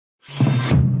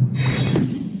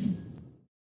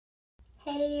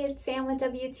Hey, it's Sam with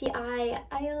WTI.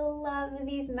 I love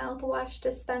these mouthwash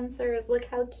dispensers. Look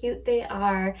how cute they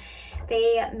are.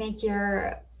 They make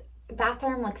your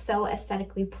bathroom look so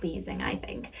aesthetically pleasing, I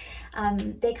think.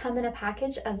 They come in a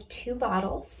package of 2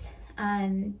 bottles.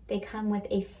 They come with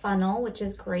a funnel, which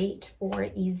is great for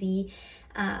easy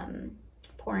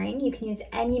pouring. You can use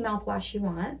any mouthwash you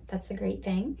want. That's a great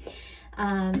thing.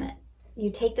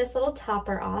 You take this little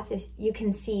topper off. If you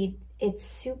can see, it's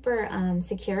super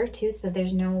secure too, so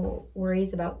there's no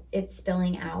worries about it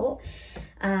spilling out.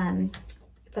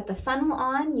 Put the funnel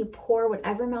on, you pour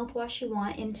whatever mouthwash you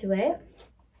want into it.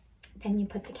 Then you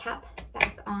put the cap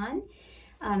back on.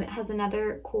 It has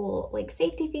another cool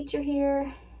safety feature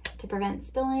here to prevent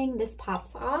spilling. This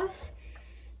pops off.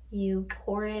 You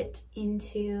pour it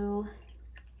into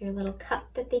your little cup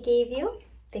that they gave you.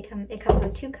 It comes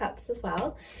with 2 cups as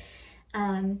well.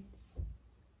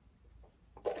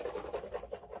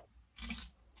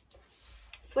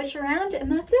 Swish around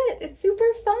and that's it. It's super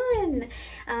fun.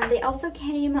 They also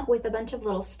came with a bunch of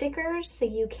little stickers so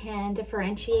you can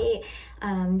differentiate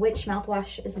which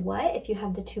mouthwash is what if you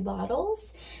have the 2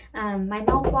 bottles. My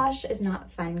mouthwash is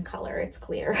not fun color, it's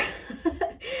clear,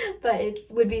 but it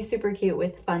would be super cute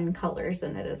with fun colors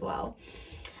in it as well.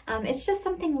 It's just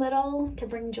something little to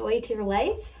bring joy to your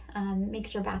life.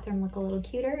 Makes your bathroom look a little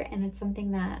cuter, and it's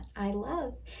something that I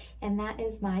love, and that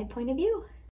is my point of view.